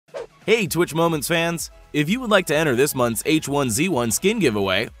Hey Twitch Moments fans! If you would like to enter this month's H1Z1 skin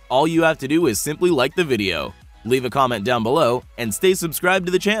giveaway, all you have to do is simply like the video, leave a comment down below, and stay subscribed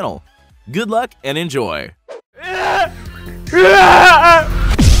to the channel. Good luck and enjoy! You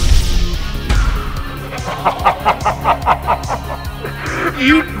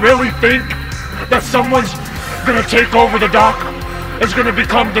really think that someone's gonna take over the doc? Is gonna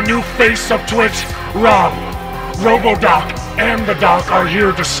become the new face of Twitch? Wrong. RoboDoc and the doc are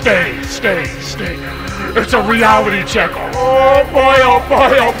here to stay. It's a reality check. Oh boy, oh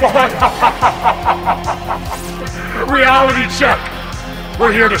boy, oh boy. Reality check.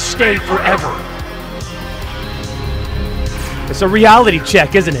 We're here to stay forever. It's a reality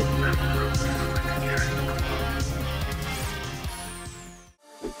check, isn't it?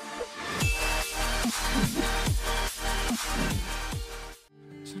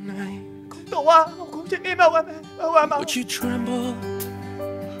 Would you tremble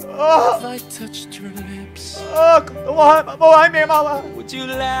if I touched your lips? Would you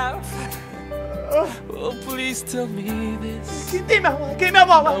laugh? Oh, please tell me this. For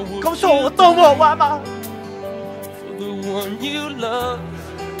the one you love.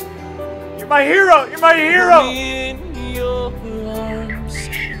 You're my hero! You're my hero! Me in your arms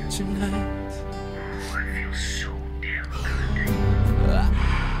tonight.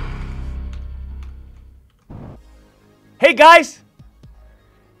 Hey guys!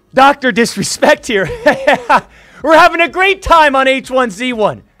 Dr. Disrespect here. We're having a great time on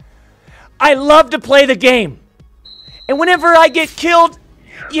H1Z1. I love to play the game. And whenever I get killed,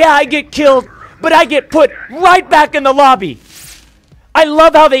 yeah, I get killed, but I get put right back in the lobby. I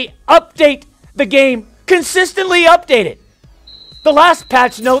love how they update the game, consistently update it. The last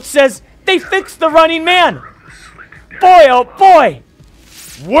patch note says they fixed the running man. Boy, oh boy,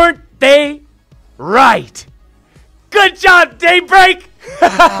 weren't they right? Good job, Daybreak!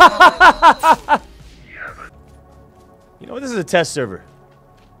 You know, this is a test server.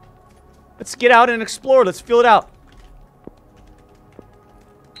 Let's get out and explore. Let's feel it out.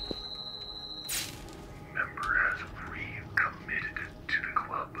 Member has recommitted to the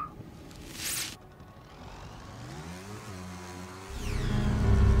club.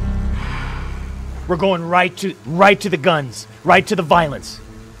 We're going right to the guns, right to the violence.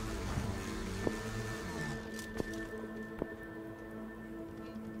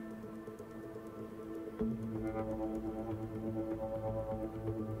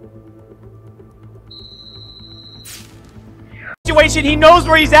 He knows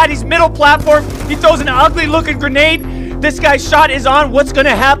where he's at. He's middle platform. He throws an ugly looking grenade. This guy's shot is on. What's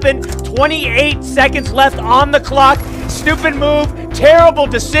gonna happen? 28 seconds left on the clock. Stupid move. Terrible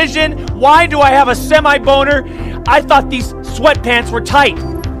decision. Why do I have a semi-boner? I thought these sweatpants were tight.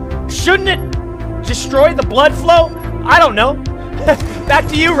 Shouldn't it destroy the blood flow? I don't know. Back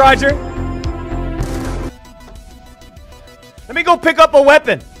to you, Roger. Let me go pick up a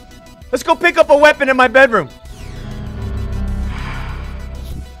weapon. Let's go pick up a weapon in my bedroom.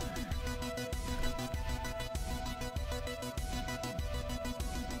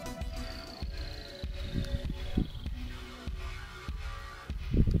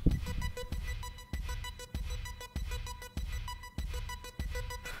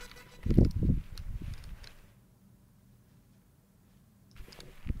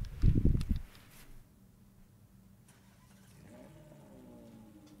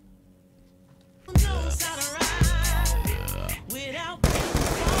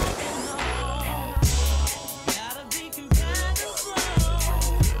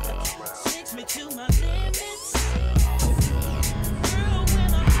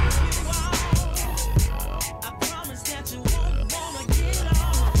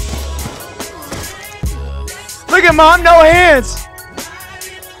 Look at Mom, no hands.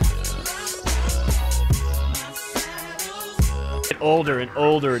 Older and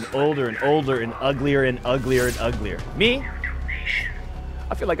older and older and older and uglier and uglier and uglier. Me?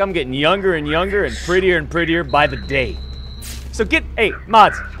 I feel like I'm getting younger and younger and prettier by the day. So hey,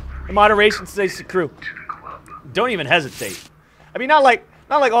 mods, the moderation says to crew, don't even hesitate. I mean, not like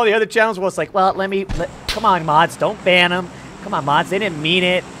all the other channels where it's like, well, come on, mods, don't ban them. Come on, mods, they didn't mean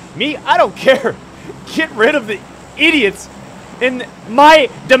it. Me, I don't care. Get rid of the idiots in my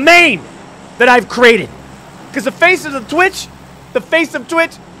domain that I've created. Because the face of Twitch,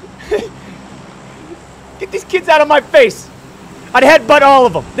 get these kids out of my face. I'd headbutt all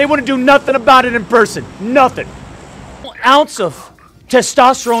of them. They wouldn't do nothing about it in person. Nothing. 1 ounce of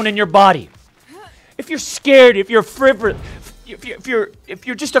testosterone in your body. If you're scared, if you're frivolous, if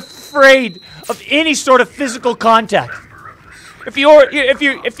you're just afraid of any sort of physical contact, if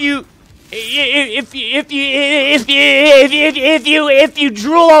you If you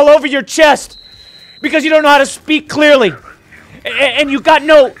drool all over your chest because you don't know how to speak clearly, and you got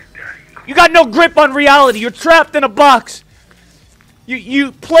no grip on reality, you're trapped in a box.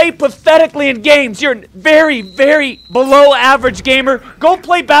 You play pathetically in games. You're a very, very below average gamer. Go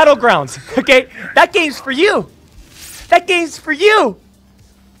play Battlegrounds, okay? That game's for you. That game's for you.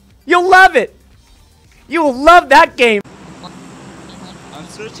 You'll love it. You will love that game. I'm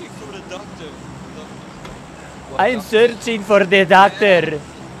searching for the doctor. I'm searching for the doctor.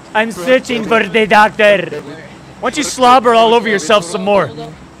 I'm searching for the doctor. Why don't you slobber all over yourself some more?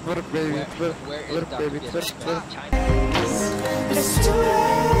 It's too late.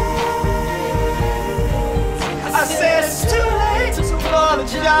 I said it's too late to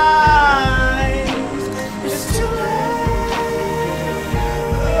apologize. It's too late.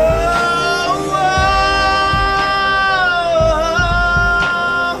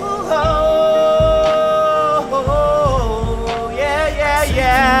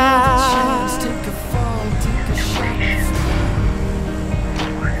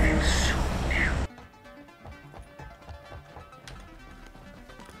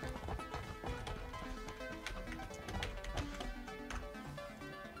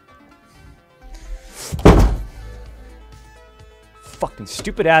 Fucking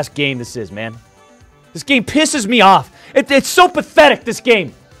stupid ass game this is, man. This game pisses me off. It's so pathetic, this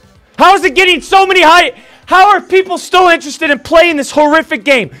game. How is it getting so many How are people still interested in playing this horrific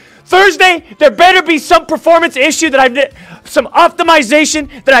game? Thursday, there better be some performance issue some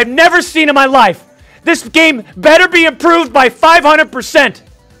optimization that I've never seen in my life. This game better be improved by 500%.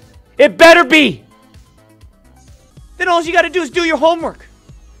 It better be. Then all you gotta do is do your homework.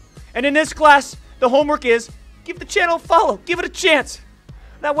 And in this class, the homework is give the channel a follow. Give it a chance.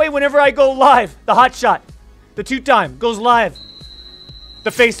 That way, whenever I go live, the hotshot, the two-time, goes live. The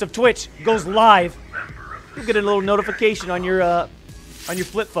face of Twitch goes live. You'll get a little notification on your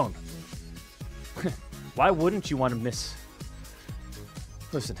flip phone. Why wouldn't you want to miss?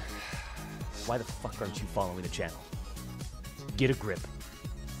 Listen, why the fuck aren't you following the channel? Get a grip.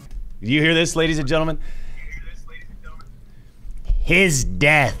 Do you hear this, ladies and gentlemen? His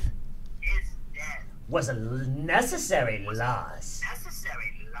death was a necessary loss.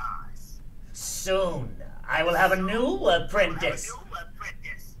 Soon, I will have a new apprentice.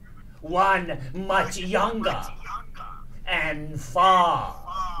 One much younger and far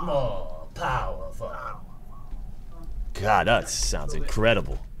more powerful. God, that sounds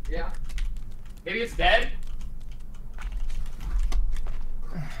incredible. Yeah. Maybe it's dead?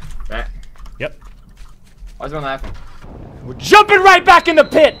 Right. Yep. Why is one laughing? We're jumping right back in the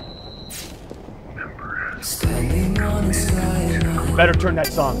pit! Better turn that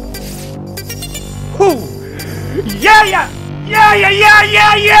song. Whoo! Yeah, yeah! Yeah, yeah, yeah,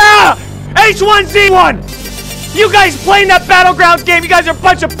 yeah, yeah! H1Z1! You guys playing that Battlegrounds game, you guys are a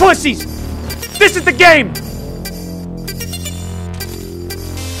bunch of pussies! This is the game!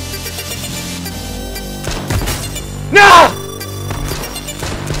 Nah!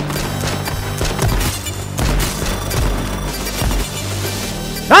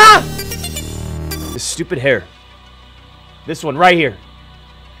 Huh? This stupid hair. This one right here.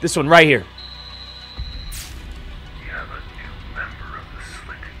 This one right here. We have a new member of the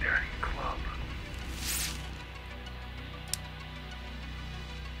Slick Daddy Club.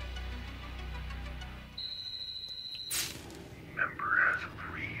 Member has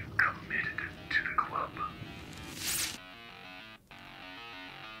recommitted to the club.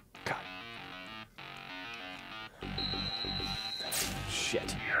 God.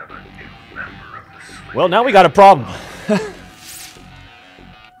 Shit. We have a new member of the Slick Well, now we got a problem.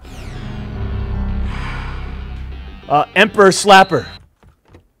 Emperor Slapper.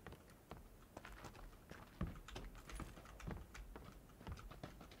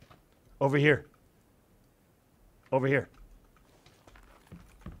 Over here. Over here.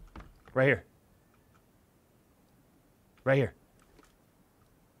 Right here. Right here.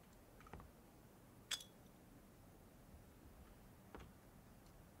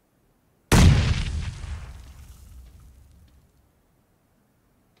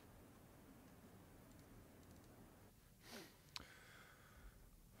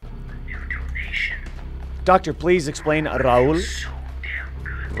 Doctor, please explain Raul.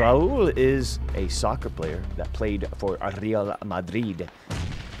 Raul is a soccer player that played for Real Madrid,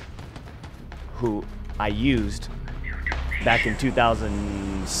 who I used back in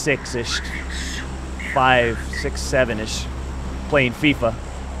 2006-ish, 5, 6, 7-ish, playing FIFA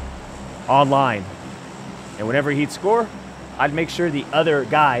online. And whenever he'd score, I'd make sure the other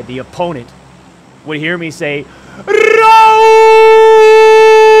guy, the opponent, would hear me say, Raul!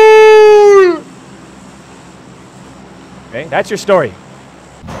 Okay, that's your story.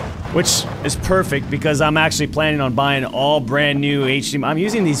 Which is perfect because I'm actually planning on buying all brand new HDMI. I'm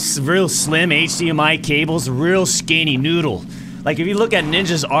using these real slim HDMI cables, real skinny noodle. Like if you look at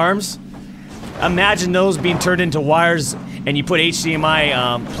Ninja's arms, imagine those being turned into wires and you put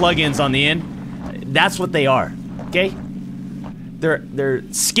HDMI plug-ins on the end. That's what they are, okay? They're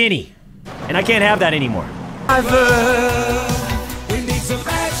skinny, and I can't have that anymore. We need some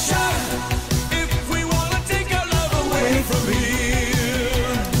action if we want to take our love away from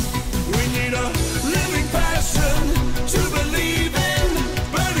here. We need a living passion to believe in,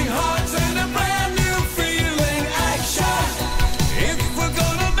 burning hearts and a brand new feeling. Action if we're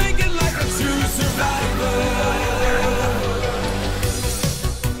gonna make it like a true survivor.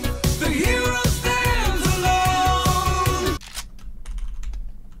 The hero stands alone.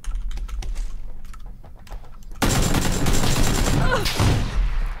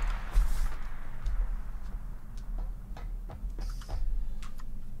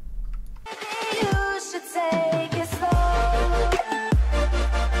 You should say